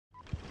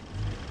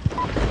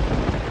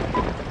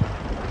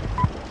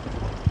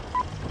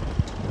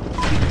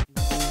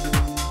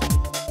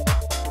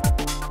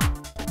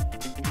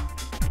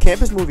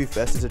Campus Movie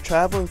Fest is a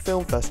traveling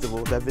film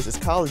festival that visits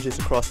colleges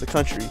across the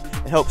country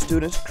and helps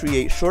students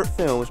create short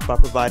films by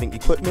providing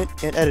equipment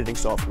and editing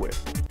software.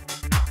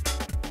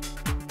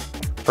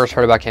 First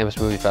heard about Campus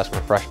Movie Fest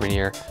my freshman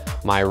year.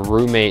 My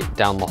roommate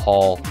down the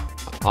hall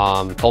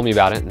told me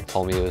about it and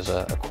told me it was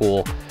a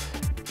cool,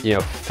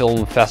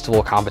 film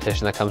festival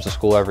competition that comes to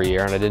school every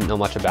year, and I didn't know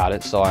much about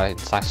it, so I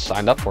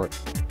signed up for it.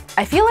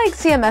 I feel like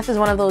CMF is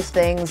one of those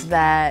things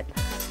that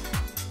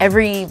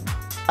every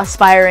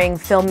aspiring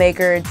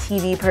filmmaker,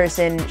 TV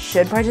person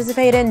should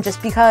participate in, just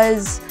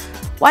because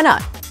why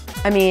not?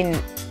 I mean,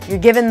 you're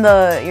given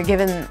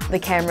the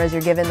cameras,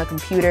 you're given the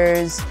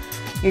computers,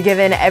 you're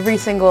given every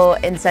single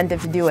incentive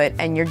to do it,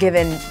 and you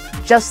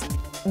just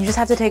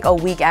have to take a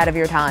week out of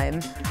your time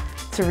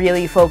to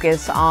really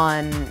focus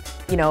on,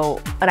 an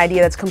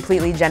idea that's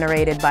completely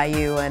generated by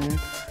you, and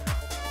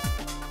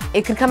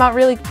it could come out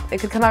really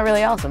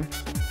awesome.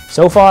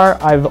 So far,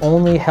 I've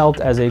only helped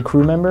as a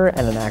crew member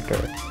and an actor.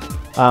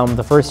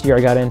 The first year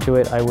I got into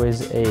it, I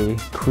was a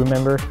crew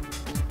member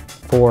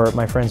for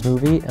my friend's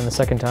movie, and the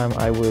second time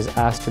I was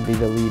asked to be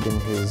the lead in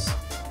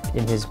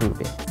his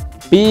movie.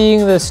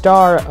 Being the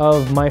star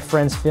of my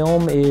friend's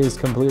film is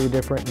completely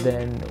different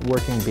than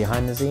working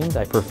behind the scenes.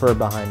 I prefer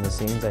behind the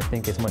scenes. I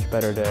think it's much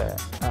better to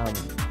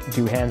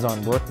do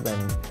hands-on work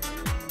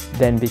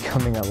than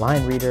becoming a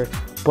line reader.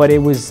 But it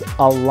was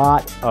a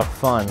lot of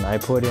fun. I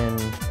put in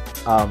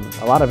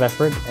a lot of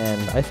effort,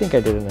 and I think I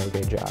did a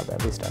great job,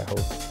 at least I hope.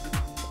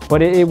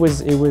 But it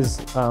was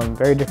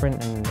very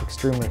different and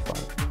extremely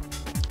fun.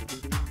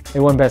 It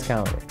won Best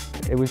Comedy.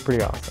 It was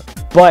pretty awesome.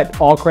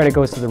 But all credit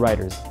goes to the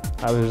writers.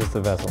 I was just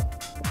a vessel.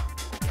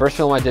 First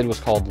film I did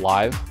was called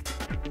Live.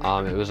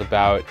 It was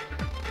about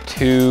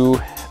two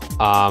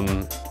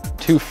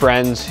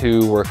friends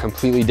who were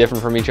completely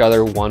different from each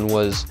other. One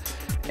was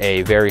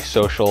a very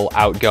social,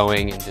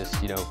 outgoing, and just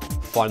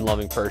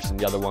fun-loving person.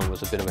 The other one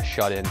was a bit of a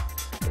shut-in,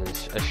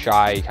 a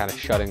shy, kind of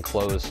shut-in,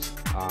 closed,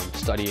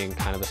 studying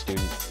kind of a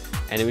student.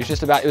 And it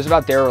was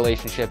about their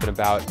relationship and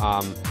about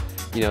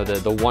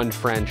the one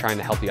friend trying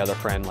to help the other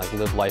friend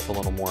live life a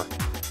little more.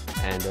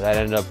 And that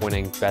ended up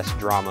winning Best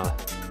Drama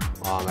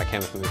at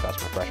Campus Movie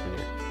Fest my freshman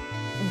year.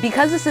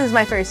 Because this is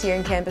my first year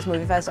in Campus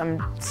Movie Fest,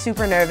 I'm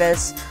super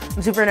nervous.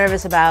 I'm super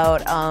nervous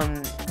about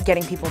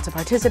getting people to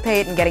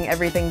participate and getting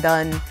everything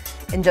done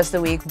in just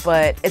a week,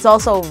 but it's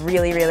also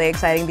really, really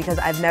exciting because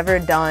I've never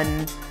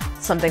done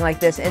something like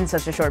this in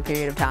such a short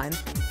period of time.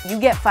 You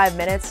get 5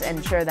 minutes,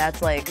 and sure,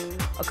 that's like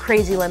a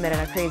crazy limit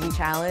and a crazy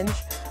challenge,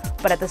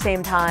 but at the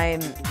same time,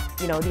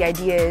 the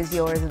idea is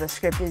yours, the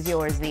script is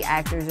yours, the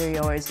actors are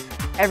yours,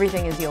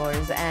 everything is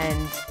yours,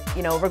 and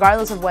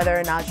regardless of whether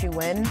or not you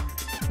win,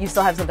 you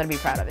still have something to be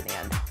proud of in the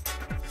end.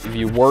 If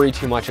you worry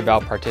too much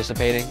about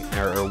participating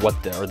or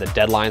the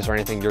deadlines or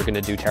anything, you're going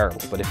to do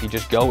terrible. But if you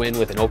just go in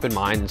with an open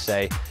mind and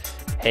say,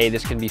 hey,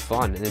 this can be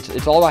fun, and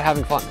it's all about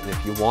having fun. And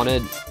if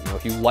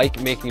you like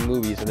making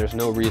movies, then there's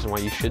no reason why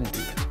you shouldn't do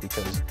this,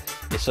 because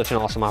it's such an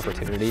awesome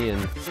opportunity.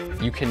 And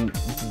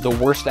the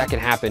worst that can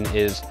happen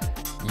is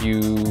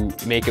you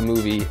make a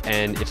movie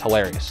and it's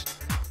hilarious.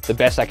 The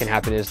best that can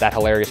happen is that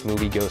hilarious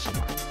movie goes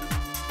somewhere.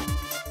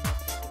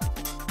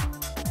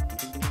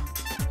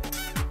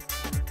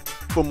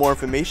 For more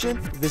information,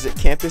 visit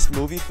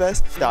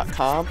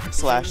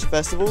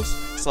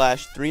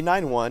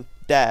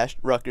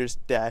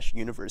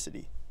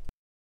campusmoviefest.com/festivals/391-Rutgers-University.